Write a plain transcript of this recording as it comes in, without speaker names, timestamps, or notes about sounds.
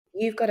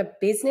You've got a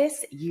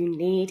business, you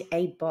need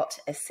a bot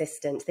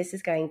assistant. This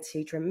is going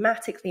to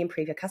dramatically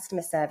improve your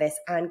customer service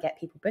and get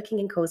people booking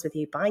in calls with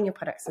you, buying your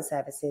products and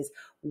services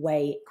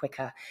way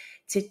quicker.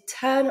 To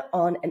turn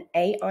on an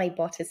AI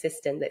bot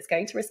assistant that's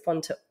going to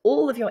respond to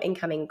all of your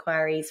incoming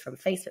inquiries from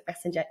Facebook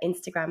Messenger,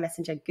 Instagram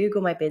Messenger,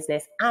 Google My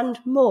Business, and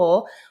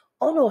more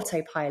on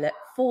autopilot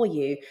for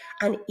you,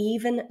 and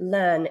even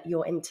learn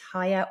your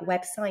entire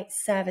website,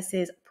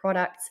 services,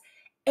 products,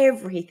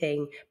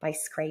 everything by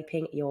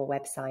scraping your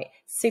website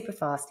super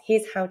fast.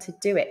 Here's how to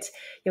do it.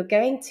 You're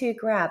going to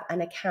grab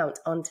an account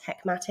on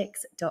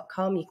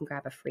TekMatix.com. You can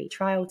grab a free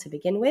trial to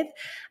begin with.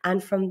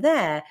 And from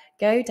there,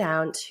 go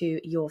down to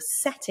your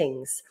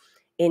settings.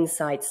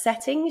 Inside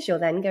settings, you're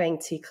then going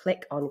to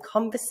click on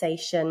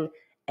Conversation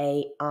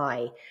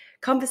AI.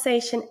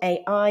 Conversation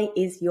AI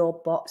is your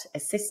bot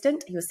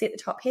assistant. You'll see at the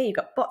top here, you've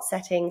got bot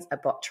settings, a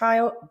bot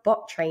trial,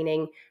 bot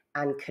training,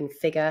 and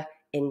configure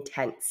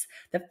intents.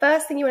 The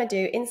first thing you want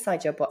to do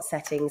inside your bot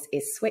settings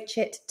is switch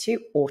it to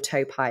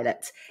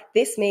autopilot.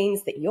 This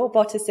means that your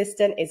bot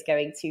assistant is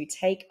going to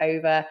take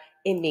over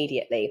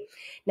immediately.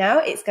 Now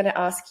it's going to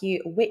ask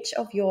you which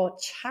of your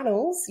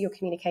channels, your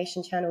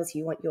communication channels,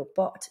 you want your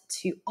bot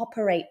to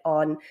operate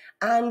on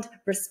and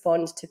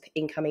respond to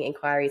incoming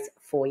inquiries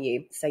for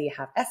you. So you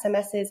have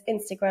SMSs,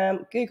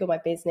 Instagram, Google My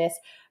Business,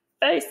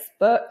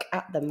 Facebook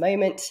at the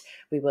moment.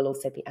 We will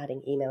also be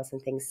adding emails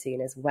and things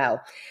soon as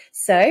well.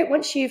 So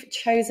once you've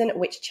chosen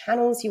which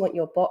channels you want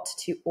your bot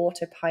to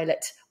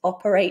autopilot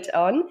operate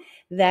on,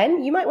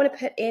 then you might want to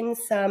put in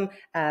some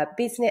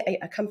business,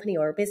 a company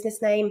or a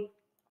business name,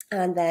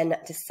 and then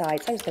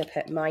decide. So I'm just going to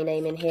put my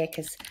name in here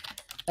because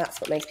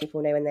that's what most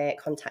people know when they're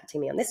contacting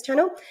me on this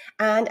channel.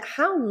 And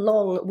how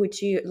long would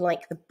you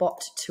like the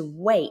bot to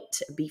wait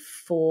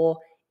before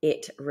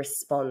it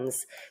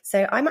responds?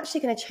 So I'm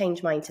actually going to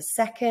change mine to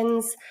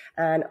seconds,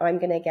 and I'm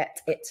going to get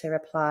it to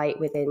reply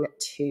within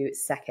 2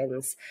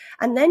 seconds.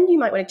 And then you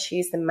might want to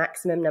choose the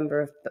maximum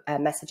number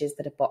of messages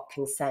that a bot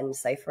can send.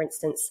 So for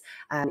instance,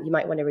 you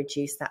might want to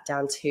reduce that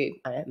down to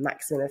a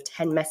maximum of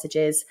 10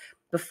 messages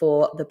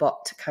before the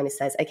bot kind of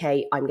says,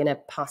 okay, I'm going to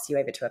pass you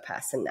over to a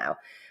person now.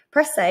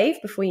 Press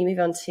save before you move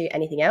on to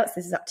anything else.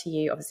 This is up to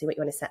you, obviously, what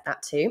you want to set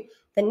that to.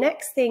 The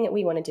next thing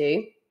we want to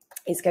do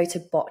is go to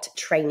bot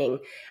training.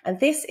 And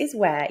this is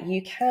where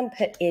you can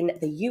put in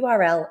the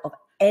URL of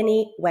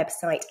any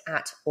website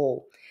at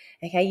all.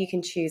 Okay, you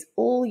can choose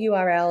all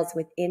URLs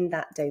within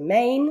that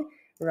domain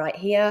right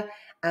here,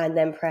 and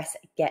then press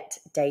get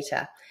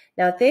data.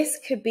 Now this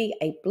could be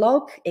a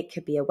blog, it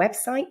could be a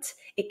website,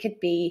 it could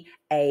be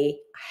a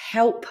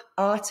help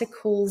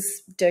articles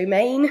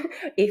domain.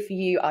 If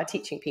you are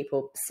teaching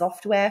people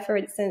software, for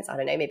instance, I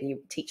don't know, maybe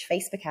you teach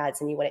Facebook ads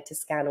and you want it to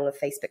scan all of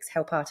Facebook's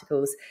help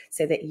articles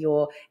so that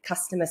your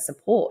customer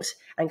support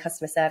and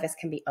customer service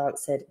can be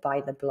answered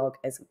by the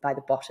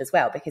bot as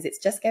well, because it's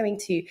just going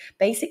to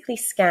basically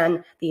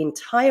scan the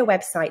entire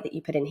website that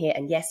you put in here.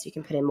 And yes, you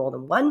can put in more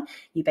than one.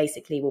 You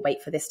basically will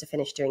wait for this to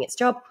finish doing its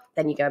job.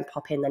 Then you go and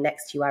pop in the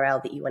next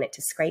URL that you want it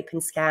to scrape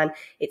and scan.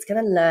 It's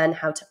going to learn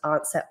how to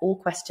answer all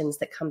questions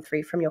that come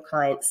through from your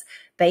clients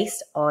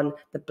based on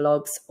the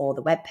blogs or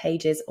the web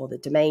pages or the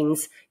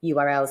domains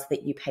URLs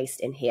that you paste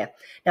in here.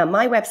 Now,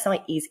 my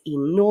website is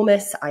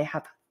enormous. I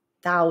have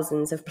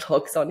thousands of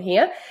blogs on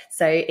here.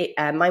 So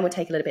mine will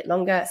take a little bit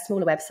longer.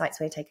 Smaller websites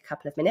will take a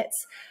couple of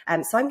minutes.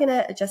 So I'm going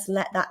to just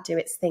let that do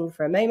its thing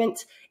for a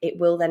moment. It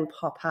will then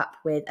pop up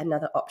with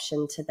another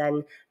option to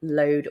then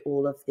load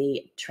all of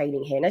the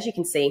training here. And as you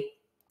can see,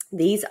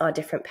 these are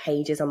different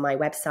pages on my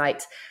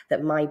website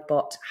that my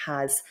bot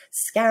has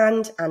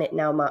scanned, and it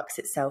now marks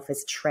itself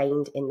as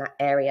trained in that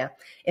area.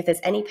 If there's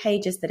any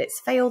pages that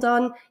it's failed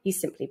on, you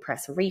simply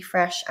press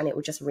refresh and it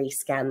will just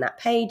rescan that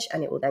page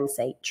and it will then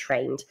say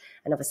trained.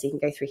 And obviously you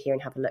can go through here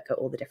and have a look at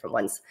all the different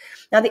ones.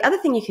 Now, the other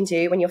thing you can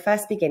do when you're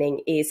first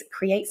beginning is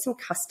create some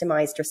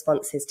customized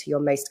responses to your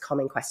most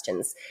common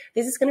questions.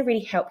 This is going to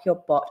really help your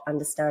bot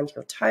understand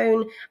your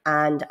tone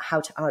and how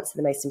to answer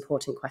the most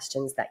important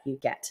questions that you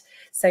get.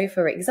 So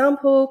for example,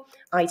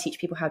 I teach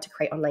people how to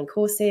create online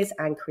courses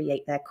and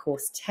create their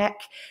course tech.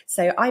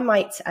 So I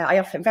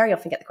very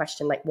often get the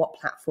question like, what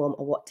platform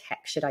or what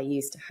tech should I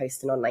use to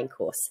host an online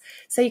course?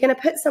 So you're going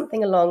to put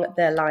something along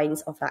the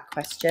lines of that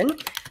question.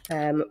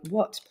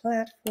 What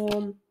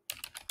platform?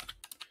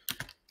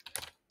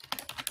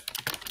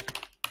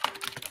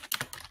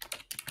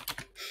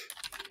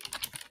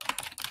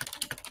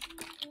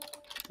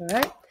 All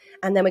right.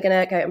 And then we're going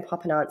to go and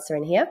pop an answer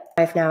in here.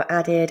 I've now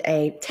added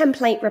a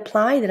template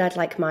reply that I'd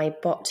like my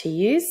bot to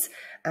use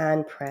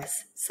and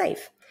press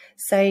save.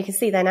 So you can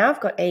see there now I've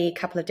got a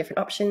couple of different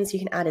options. You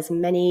can add as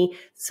many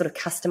sort of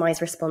customized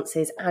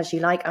responses as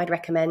you like. I'd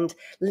recommend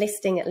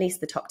listing at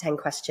least the top 10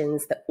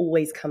 questions that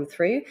always come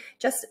through,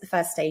 just at the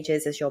first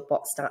stages as your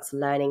bot starts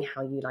learning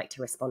how you like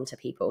to respond to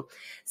people.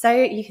 So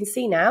you can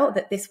see now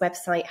that this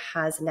website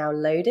has now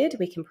loaded.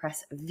 We can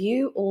press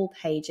view all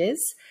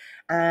pages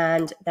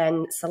and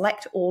then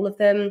select all of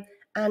them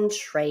and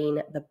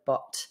train the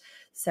bot.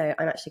 So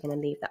I'm actually going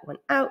to leave that one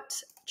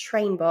out,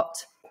 train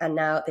bot. And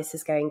now this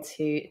is going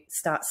to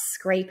start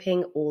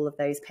scraping all of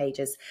those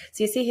pages.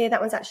 So you see here,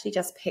 that one's actually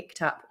just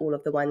picked up all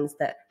of the ones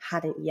that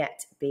hadn't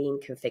yet been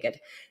configured.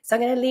 So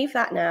I'm going to leave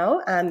that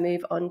now and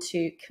move on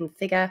to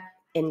configure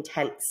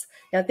intents.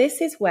 Now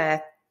this is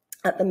where,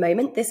 at the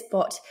moment, this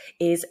bot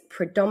is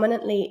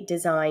predominantly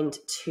designed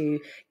to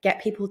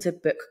get people to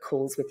book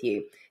calls with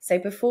you. So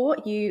before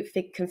you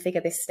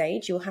configure this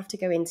stage, you'll have to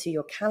go into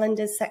your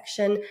calendars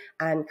section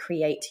and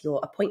create your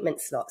appointment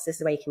slots. This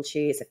is where you can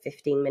choose a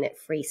 15-minute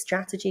free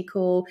strategy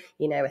call,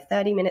 a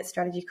 30-minute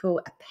strategy call,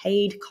 a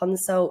paid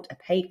consult, a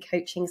paid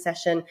coaching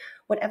session,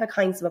 whatever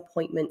kinds of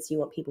appointments you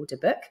want people to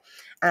book.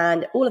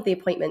 And all of the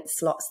appointment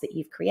slots that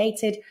you've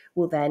created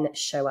will then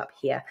show up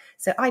here.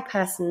 So I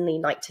personally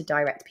like to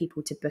direct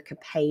people to book a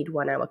paid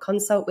 1-hour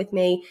consult with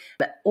me,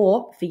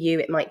 or for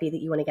you, it might be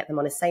that you want to get them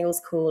on a sales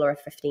call or a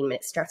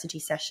 15-minute strategy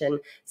session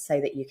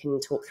so that you can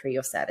talk through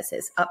your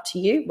services. Up to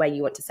you where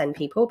you want to send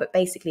people, but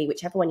basically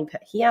whichever one you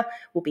put here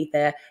will be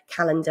the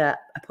calendar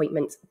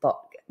appointment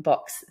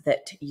box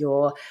that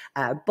your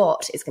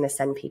bot is going to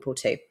send people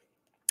to.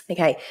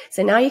 Okay,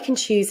 so now you can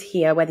choose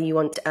here whether you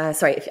want,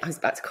 sorry, if I was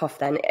about to cough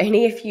then,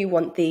 only if you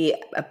want the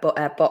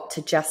bot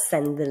to just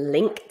send the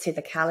link to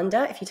the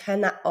calendar. If you turn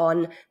that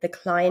on, the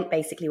client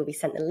basically will be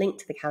sent the link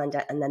to the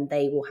calendar, and then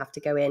they will have to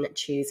go in,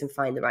 choose and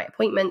find the right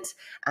appointment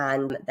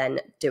and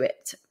then do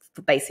it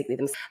for basically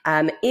them.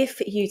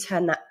 If you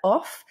turn that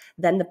off,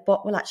 then the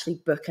bot will actually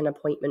book an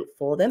appointment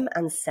for them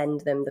and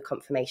send them the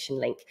confirmation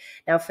link.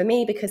 Now for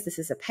me, because this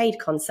is a paid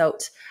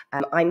consult,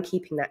 I'm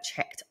keeping that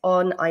checked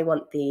on. I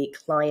want the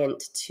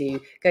client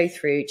to go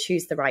through,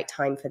 choose the right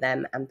time for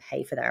them and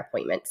pay for their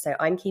appointment. So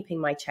I'm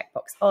keeping my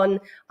checkbox on.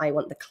 I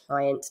want the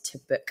client to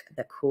book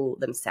the call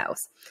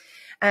themselves.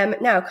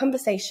 Now,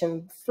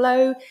 conversation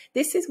flow.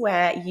 This is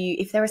where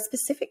if there are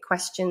specific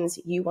questions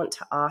you want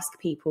to ask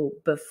people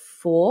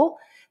before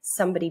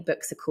somebody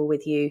books a call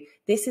with you,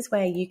 this is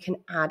where you can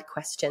add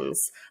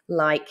questions.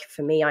 Like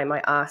for me, I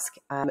might ask,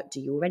 do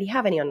you already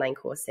have any online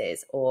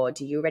courses? Or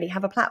do you already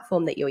have a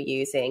platform that you're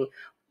using?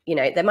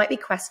 There might be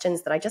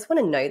questions that I just want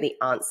to know the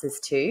answers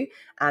to,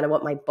 and I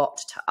want my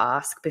bot to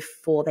ask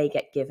before they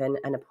get given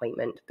an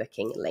appointment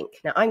booking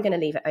link. Now I'm going to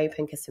leave it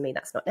open because for me,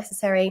 that's not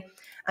necessary.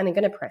 And I'm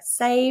going to press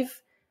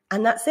save.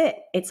 And that's it,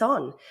 it's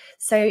on.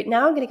 So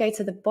now I'm going to go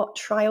to the bot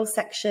trial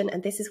section,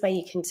 and this is where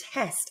you can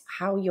test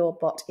how your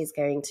bot is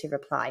going to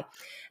reply.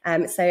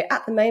 So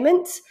at the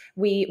moment,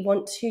 we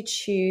want to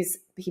choose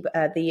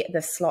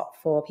the slot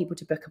for people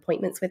to book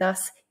appointments with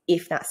us,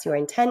 if that's your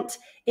intent.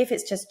 If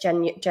it's just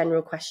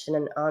general question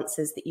and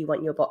answers that you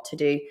want your bot to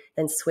do,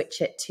 then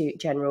switch it to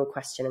general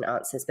question and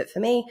answers. But for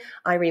me,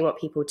 I really want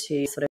people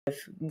to sort of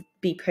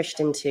be pushed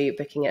into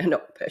booking it,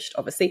 not pushed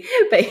obviously,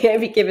 but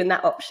be given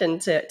that option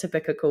to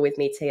book a call with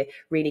me to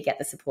really get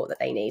the support that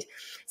they need.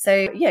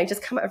 So,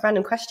 just come up with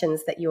random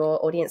questions that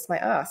your audience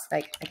might ask.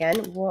 Like,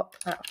 again, what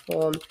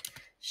platform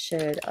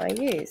should I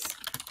use?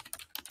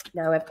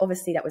 Now,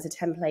 obviously that was a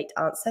template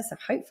answer, so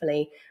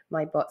hopefully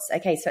my bots,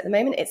 okay, so at the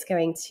moment it's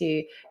going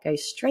to go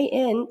straight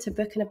in to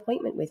book an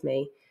appointment with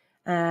me.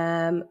 So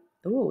I'm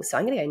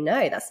going to go,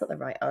 no, that's not the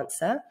right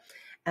answer.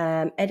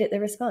 Edit the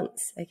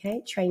response,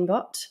 okay, train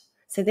bot.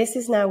 So this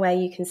is now where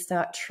you can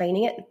start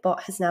training it.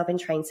 Bot has now been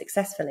trained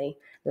successfully.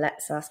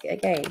 Let's ask it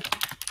again.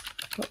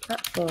 What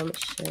platform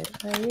should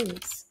I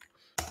use?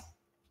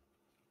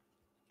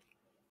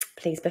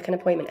 Please book an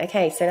appointment.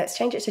 Okay, so let's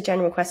change it to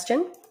general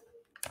question.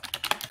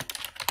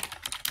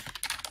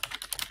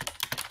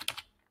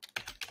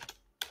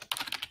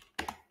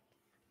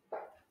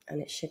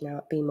 And it should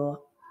now be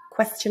more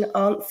question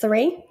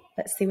answery.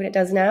 Let's see what it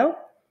does now.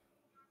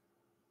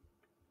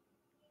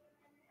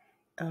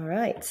 All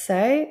right,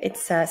 so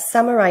it's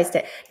summarized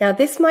it. Now,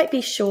 this might be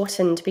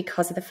shortened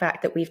because of the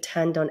fact that we've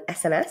turned on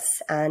SMS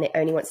and it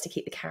only wants to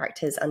keep the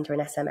characters under an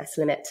SMS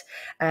limit.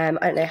 I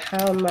don't know,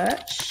 how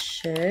much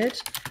should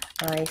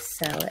I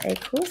sell a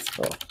course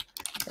for?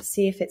 Let's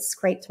see if it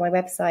scraped my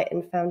website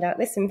and found out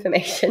this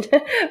information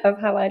of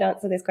how I'd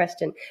answer this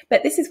question.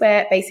 But this is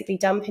where basically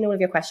dump in all of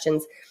your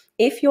questions.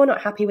 If you're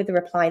not happy with the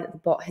reply that the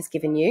bot has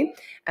given you,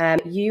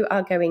 you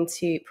are going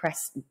to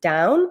press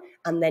down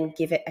and then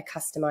give it a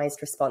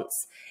customized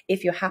response.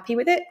 If you're happy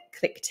with it,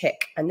 click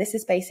tick. And this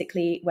is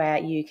basically where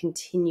you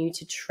continue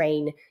to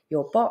train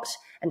your bot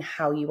and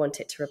how you want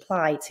it to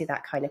reply to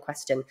that kind of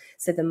question.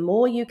 So the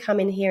more you come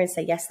in here and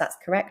say, yes, that's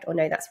correct, or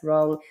no, that's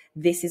wrong,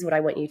 this is what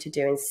I want you to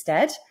do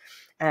instead.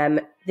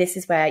 This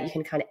is where you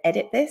can kind of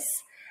edit this,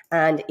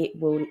 and it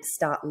will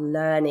start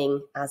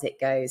learning as it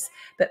goes.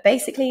 But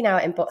basically now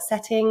in bot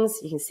settings,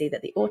 you can see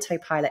that the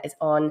autopilot is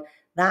on.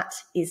 That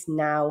is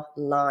now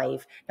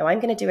live. Now I'm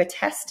going to do a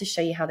test to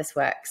show you how this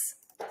works.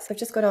 So I've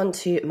just got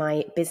onto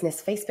my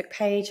business Facebook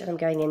page and I'm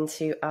going in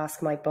to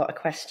ask my bot a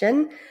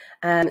question.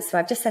 So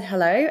I've just said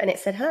hello, and it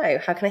said, hello,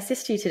 how can I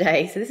assist you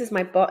today? So this is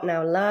my bot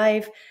now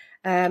live.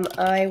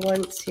 I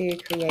want to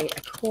create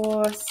a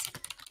course,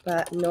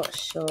 but not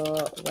sure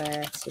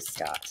where to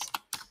start.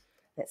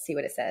 Let's see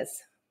what it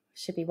says.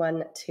 Should be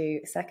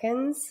 1-2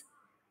 seconds.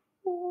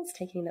 Oh, it's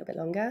taking a little bit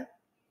longer.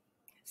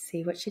 Let's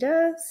see what she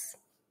does.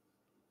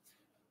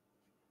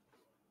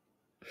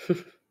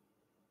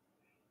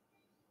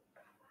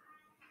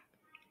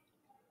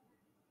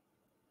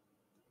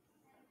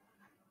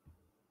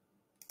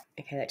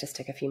 Okay, that just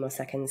took a few more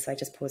seconds, so I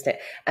just paused it.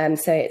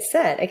 So it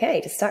said,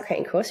 okay, to start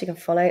creating a course, you can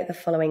follow the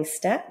following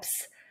steps.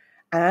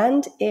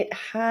 And it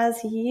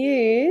has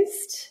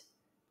used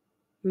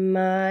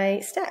my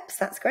steps.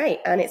 That's great.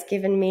 And it's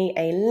given me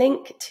a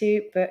link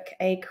to book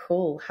a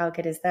call. How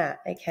good is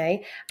that?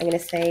 Okay, I'm going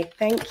to say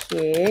thank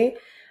you.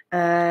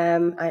 I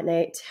don't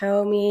know,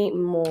 tell me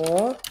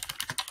more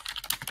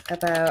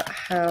about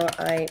how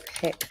I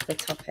pick the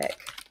topic.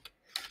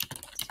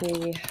 Do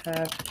you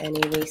have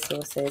any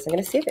resources? I'm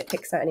going to see if it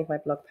picks out any of my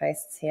blog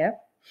posts here.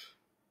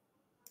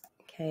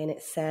 Okay, and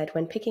it said,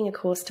 when picking a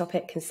course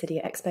topic, consider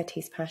your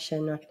expertise,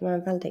 passion,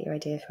 validate your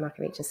idea for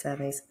market reach and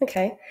surveys.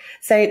 Okay,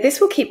 so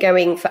this will keep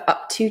going for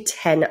up to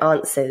 10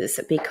 answers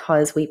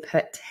because we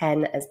put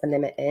 10 as the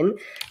limit in.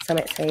 So I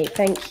might say,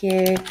 thank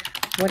you.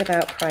 What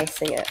about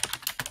pricing it?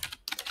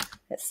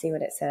 Let's see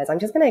what it says. I'm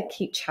just going to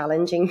keep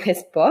challenging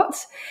this bot.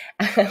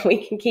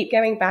 We can keep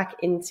going back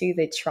into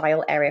the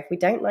trial area. If we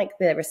don't like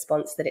the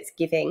response that it's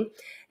giving,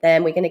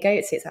 then we're going to go,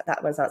 see,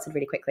 that one's answered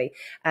really quickly.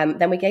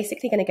 Then we're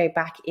basically going to go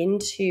back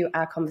into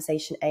our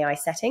conversation AI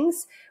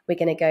settings. We're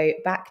going to go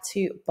back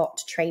to bot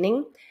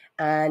training,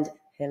 and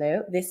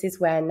hello, this is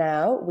where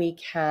now we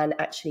can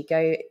actually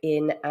go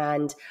in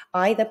and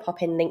either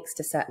pop in links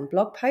to certain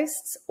blog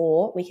posts,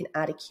 or we can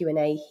add a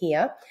Q&A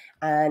here,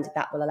 and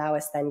that will allow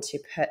us then to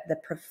put the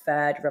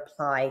preferred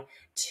reply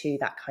to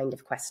that kind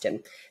of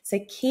question. So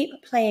keep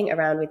playing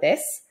around with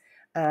this.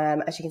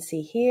 As you can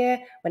see here,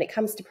 when it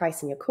comes to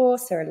pricing your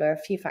course, there are a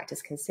few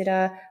factors to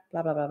consider,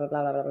 blah, blah, blah, blah,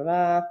 blah, blah, blah,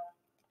 blah.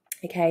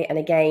 Okay, and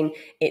again,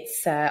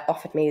 it's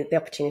offered me the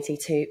opportunity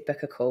to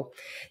book a call.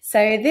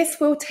 So this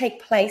will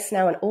take place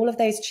now on all of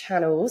those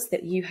channels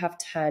that you have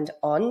turned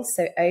on.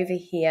 So over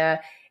here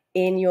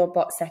in your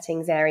bot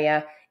settings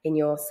area, in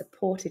your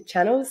supported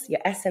channels, your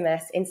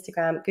SMS,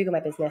 Instagram, Google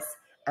My Business,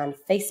 and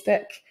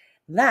Facebook,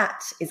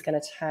 that is going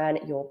to turn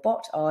your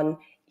bot on.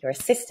 Your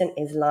assistant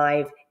is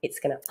live. It's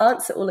going to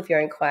answer all of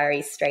your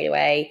inquiries straight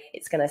away.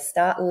 It's going to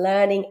start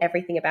learning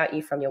everything about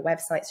you from your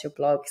websites, your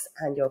blogs,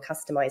 and your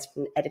customized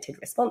and edited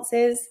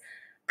responses.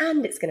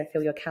 And it's going to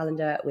fill your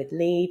calendar with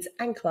leads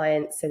and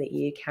clients so that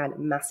you can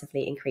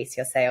massively increase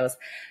your sales.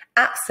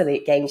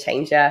 Absolute game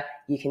changer.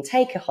 You can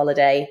take a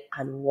holiday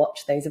and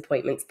watch those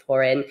appointments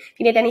pour in. If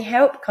you need any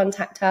help,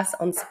 contact us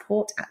on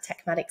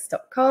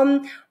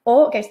support@tekmatix.com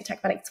or go to the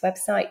TekMatix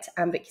website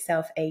and book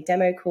yourself a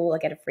demo call or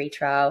get a free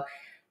trial.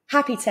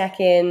 Happy tech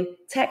in,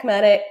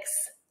 TekMatix,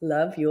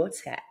 love your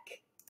tech.